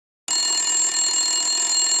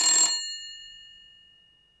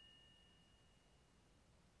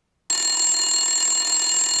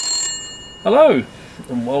Hello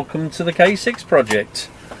and welcome to the K6 project.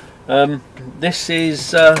 This is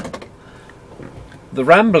the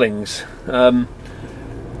ramblings.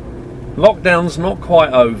 Lockdown's not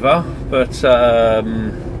quite over, but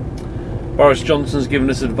Boris Johnson's given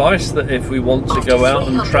us advice that if we want to go out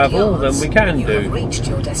and travel, then we can do.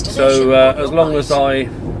 So as long as I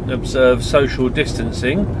observe social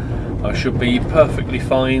distancing, I should be perfectly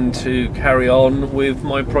fine to carry on with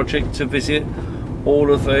my project to visit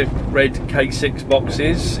all of the red K6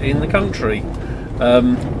 boxes in the country.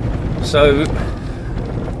 So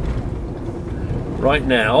right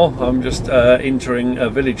now I'm just entering a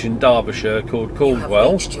village in Derbyshire called Caldwell.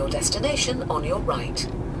 You have reached your destination on your right.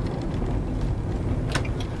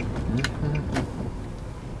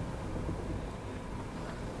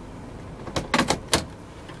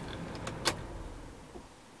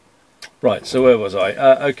 Right, so where was I?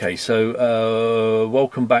 Okay, so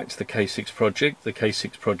welcome back to the K6 project, the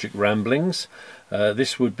K6 project ramblings.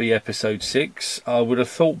 This would be episode 6. I would have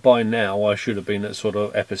thought by now I should have been at sort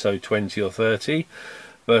of episode 20 or 30,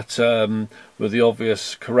 but with the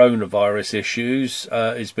obvious coronavirus issues,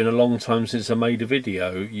 it's been a long time since I made a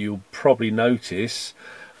video. You'll probably notice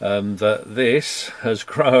that this has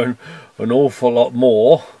grown an awful lot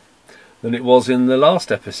more than it was in the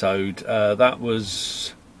last episode. That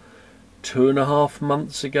was 2.5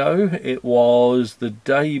 months ago. It was the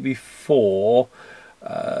day before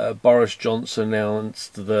Boris Johnson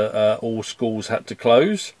announced that all schools had to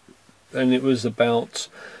close, and it was about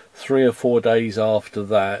 3 or 4 days after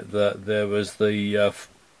that that there was the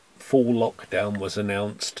full lockdown was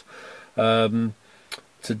announced.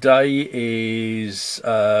 Today is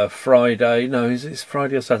Friday. No, is it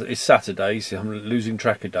Friday or Saturday? It's Saturday, so I'm losing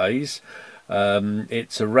track of days.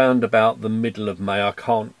 It's around about the middle of May. I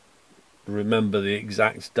can't remember the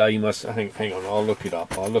exact day. Hang on, I'll look it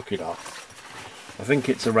up. I think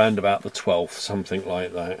it's around about the 12th, something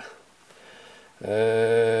like that.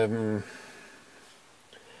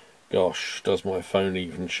 Gosh, does my phone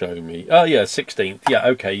even show me? Oh yeah, 16th. Yeah,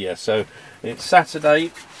 okay, yeah. So it's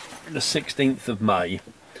Saturday, the 16th of May.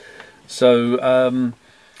 So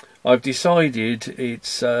I've decided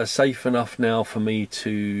it's safe enough now for me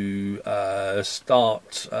to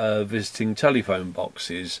start visiting telephone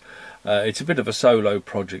boxes. It's a bit of a solo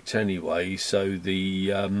project anyway, so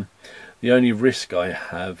the only risk I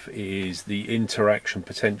have is the interaction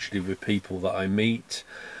potentially with people that I meet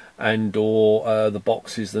and or the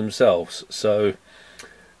boxes themselves. So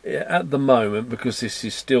at the moment, because this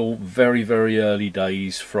is still very, very early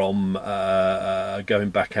days from going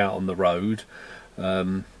back out on the road,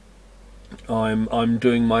 I'm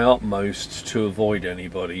doing my utmost to avoid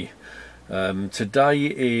anybody.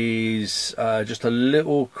 Today is just a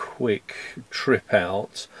little quick trip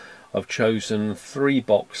out. I've chosen 3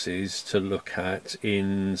 boxes to look at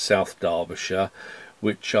in South Derbyshire,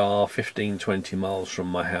 which are 15-20 miles from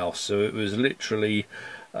my house. So it was literally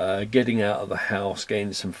getting out of the house,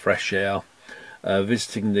 getting some fresh air,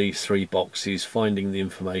 visiting these 3 boxes, finding the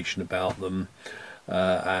information about them,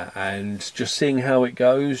 and just seeing how it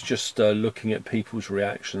goes, just looking at people's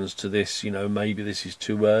reactions to this. You know, maybe this is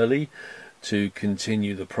too early to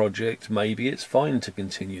continue the project, maybe it's fine to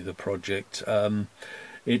continue the project.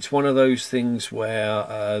 It's one of those things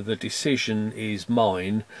where the decision is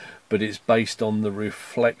mine, but it's based on the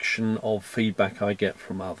reflection of feedback I get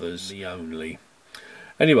from others only.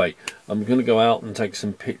 Anyway, I'm going to go out and take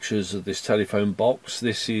some pictures of this telephone box.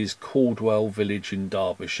 This is Caldwell village in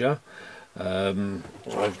Derbyshire.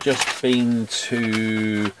 I've just been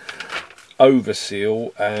to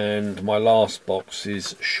Overseal, and my last box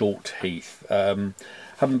is Short Heath.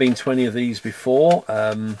 Haven't been to any of these before.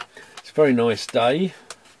 It's a very nice day,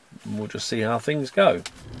 and we'll just see how things go.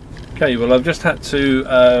 Okay, well, I've just had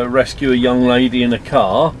to rescue a young lady in a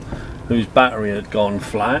car whose battery had gone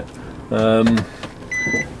flat.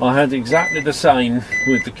 I had exactly the same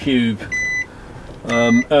with the Cube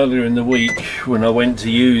earlier in the week when I went to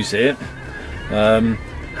use it.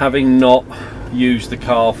 Having not used the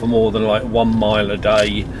car for more than like 1 mile a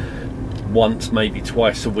day, once maybe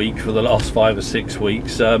twice a week for the last 5 or 6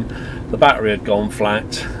 weeks, the battery had gone flat.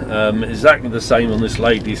 Exactly the same on this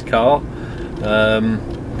lady's car.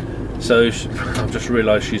 So I've just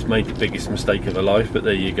realised she's made the biggest mistake of her life, but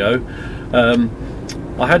there you go.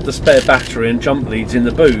 I had the spare battery and jump leads in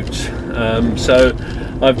the boot, so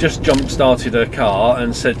I've just jump started her car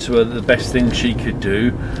and said to her that the best thing she could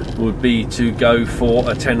do would be to go for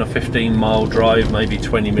a 10 or 15 mile drive, maybe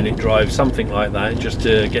 20-minute drive, something like that, just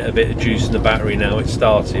to get a bit of juice in the battery now it's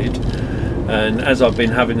started. And as I've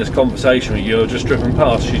been having this conversation with you, I've just driven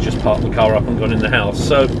past, she's just parked the car up and gone in the house.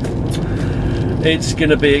 So it's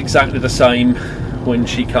going to be exactly the same when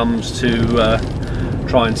she comes to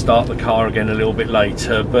try and start the car again a little bit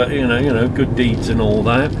later. But you know, good deeds and all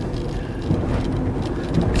that.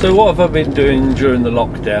 So what have I been doing during the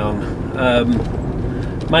lockdown?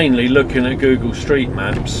 Mainly looking at Google Street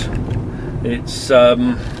Maps. It's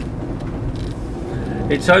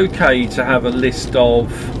okay to have a list of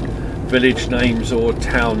village names or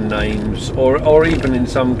town names, or even in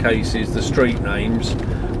some cases the street names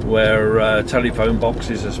where telephone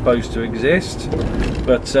boxes are supposed to exist,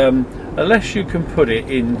 but unless you can put it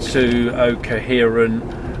into a coherent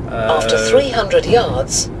after 300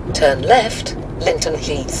 yards turn left, Linton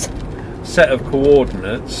Heath, set of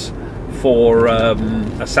coordinates for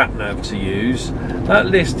a sat nav to use, that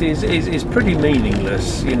list is pretty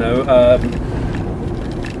meaningless. You know,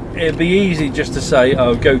 it'd be easy just to say,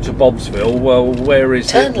 oh, go to Bobsville. Well, where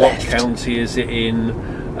is it? What county is it in?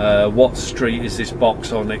 What street is this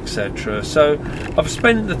box on, etc. So I've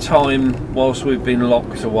spent the time whilst we've been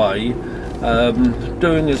locked away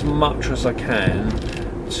doing as much as I can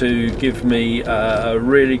to give me a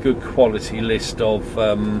really good quality list of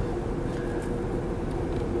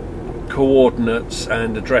coordinates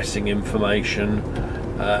and addressing information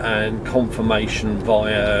and confirmation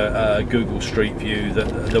via Google Street View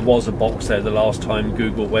that there was a box there the last time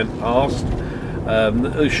Google went past.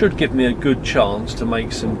 It should give me a good chance to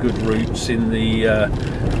make some good routes in the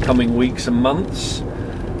coming weeks and months.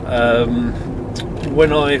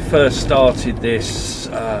 When I first started this,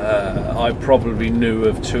 I probably knew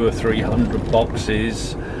of 200 or 300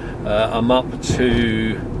 boxes. I'm up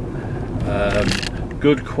to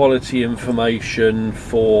good quality information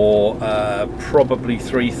for probably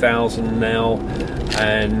 3,000 now,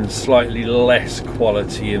 and slightly less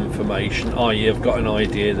quality information, i.e. I've got an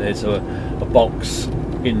idea there's a box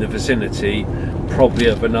in the vicinity, probably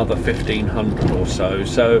of another 1,500 or so.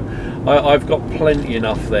 So I've got plenty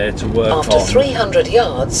enough there to work after on. 300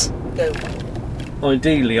 yards, go.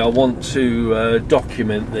 Ideally, I want to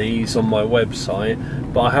document these on my website,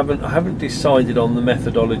 but I haven't decided on the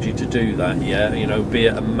methodology to do that yet. You know, be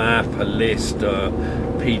it a map, a list, a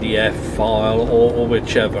PDF file, or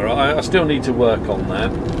whichever. I still need to work on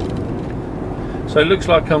that. So it looks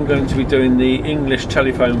like I'm going to be doing the English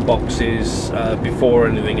telephone boxes before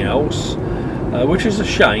anything else, which is a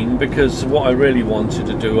shame, because what I really wanted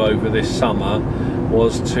to do over this summer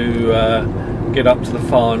was to get up to the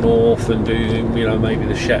far north and do, you know, maybe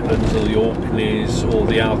the Shetlands or the Orkneys or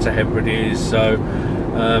the Outer Hebrides. So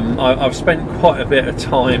I've spent quite a bit of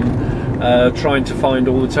time trying to find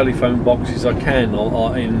all the telephone boxes I can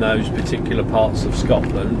in those particular parts of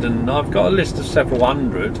Scotland, and I've got a list of several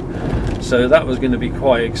hundred, so that was going to be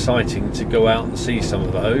quite exciting to go out and see some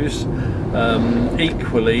of those.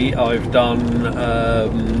 Equally, I've done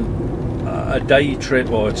a day trip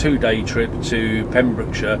or a 2-day trip to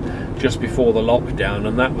Pembrokeshire just before the lockdown,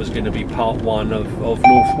 and that was going to be part 1 of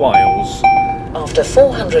North Wales. After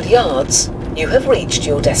 400 yards, you have reached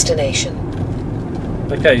your destination.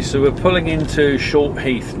 Okay, so we're pulling into Short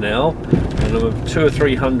Heath now, and I'm 200 or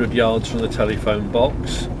 300 yards from the telephone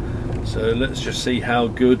box. So let's just see how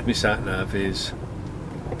good my sat nav is.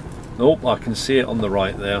 Oh, I can see it on the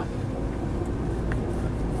right there.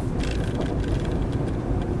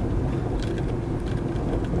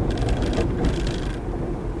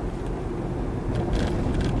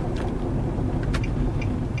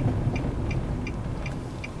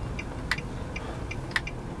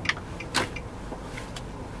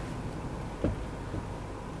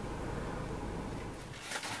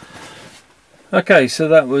 Okay, so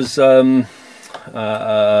that was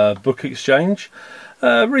book exchange.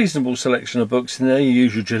 Reasonable selection of books in there, your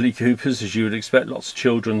usual Jilly Coopers as you would expect, lots of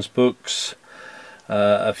children's books,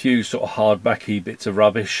 a few sort of hardbacky bits of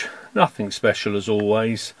rubbish, nothing special as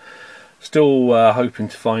always. Still hoping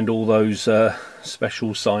to find all those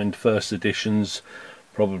special signed first editions,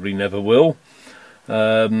 probably never will.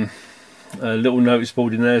 A little notice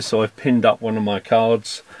board in there, so I've pinned up one of my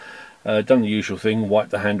cards. Done the usual thing, wiped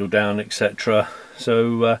the handle down, etc.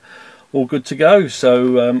 So all good to go.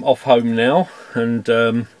 So off home now, and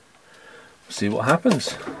see what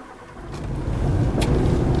happens.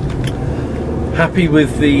 Happy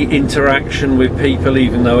with the interaction with people,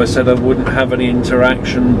 even though I said I wouldn't have any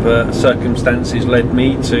interaction, but circumstances led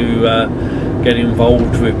me to get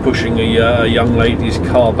involved with pushing a young lady's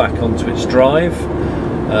car back onto its drive.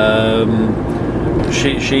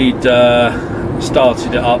 She'd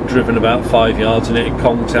started it up, driven about 5 yards, and it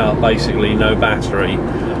conked out, basically no battery.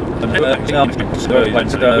 So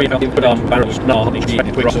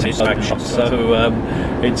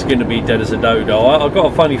it's going to be dead as a dodo. I've got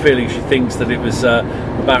a funny feeling she thinks that it was the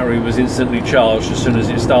battery was instantly charged as soon as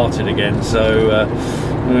it started again. So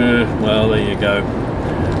well, there you go.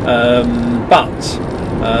 But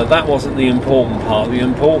that wasn't the important part. The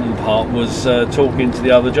important part was talking to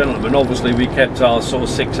the other gentleman. Obviously we kept our sort of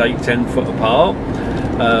 6, 8, 10 foot apart,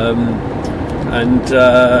 and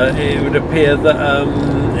it would appear that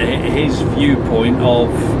his viewpoint of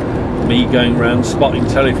me going around spotting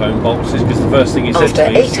telephone boxes, because the first thing he said to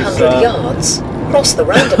me is, after 800 yards, cross the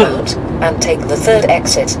roundabout and take the third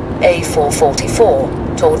exit,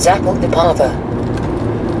 A444, towards Apple Nipava.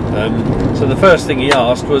 So the first thing he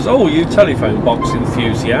asked was, "Oh, you telephone box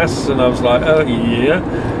enthusiasts?" And I was like, "Oh, yeah."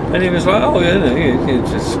 And he was like, "Oh, yeah,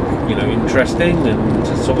 it's just, you know, interesting," and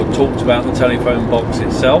just sort of talked about the telephone box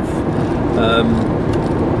itself.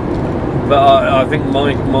 But I think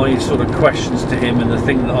my sort of questions to him, and the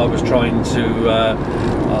thing that I was trying to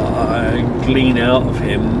glean out of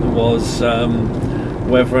him was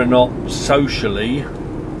whether or not socially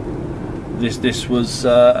this was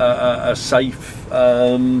a safe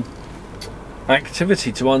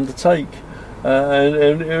activity to undertake,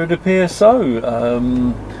 and it would appear so.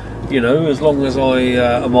 You know, as long as I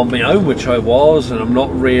am on my own, which I was, and I'm not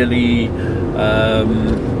really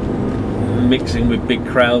mixing with big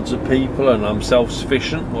crowds of people, and I'm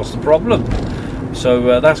self-sufficient, what's the problem?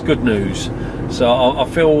 So that's good news. So I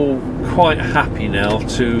feel quite happy now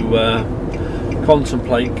to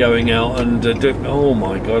contemplate going out and do. Oh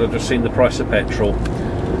my god, I've just seen the price of petrol.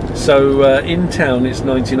 So in town it's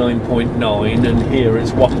 99.9, and here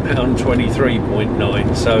it's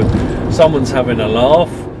 £1.23.9. So someone's having a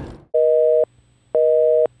laugh.